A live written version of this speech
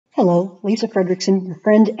Hello, Lisa Friedrichsen, your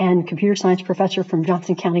friend and computer science professor from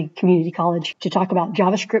Johnson County Community College, to talk about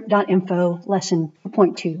javascript.info lesson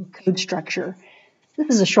 2.2, code structure. This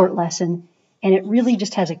is a short lesson, and it really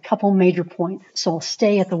just has a couple major points, so I'll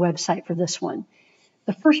stay at the website for this one.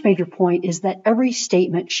 The first major point is that every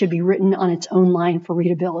statement should be written on its own line for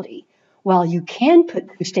readability. While you can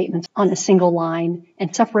put two statements on a single line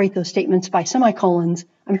and separate those statements by semicolons,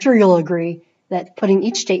 I'm sure you'll agree that putting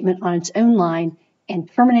each statement on its own line and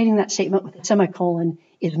terminating that statement with a semicolon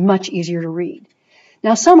is much easier to read.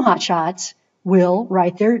 Now, some hotshots will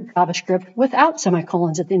write their JavaScript without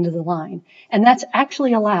semicolons at the end of the line, and that's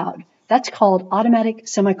actually allowed. That's called automatic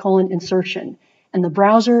semicolon insertion, and the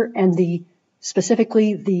browser and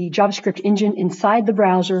specifically the JavaScript engine inside the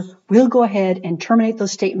browser will go ahead and terminate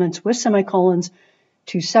those statements with semicolons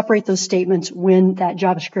to separate those statements when that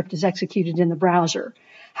JavaScript is executed in the browser.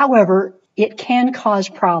 However, it can cause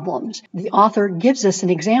problems. The author gives us an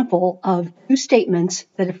example of two statements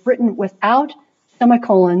that, if written without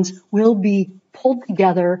semicolons, will be pulled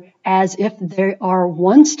together as if they are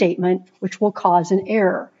one statement, which will cause an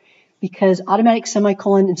error, because automatic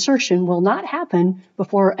semicolon insertion will not happen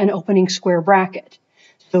before an opening square bracket.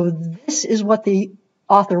 So this is what the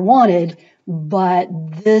author wanted, but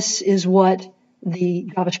this is what the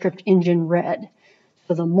JavaScript engine read.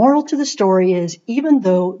 So the moral to the story is, even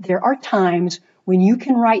though there are times when you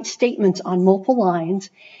can write statements on multiple lines,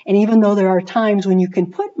 and even though there are times when you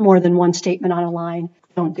can put more than one statement on a line,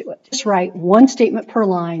 don't do it. Just write one statement per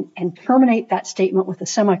line and terminate that statement with a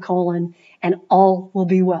semicolon, and all will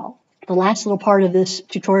be well. The last little part of this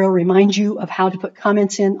tutorial reminds you of how to put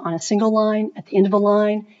comments in on a single line, at the end of a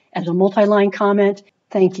line, as a multi-line comment.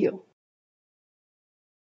 Thank you.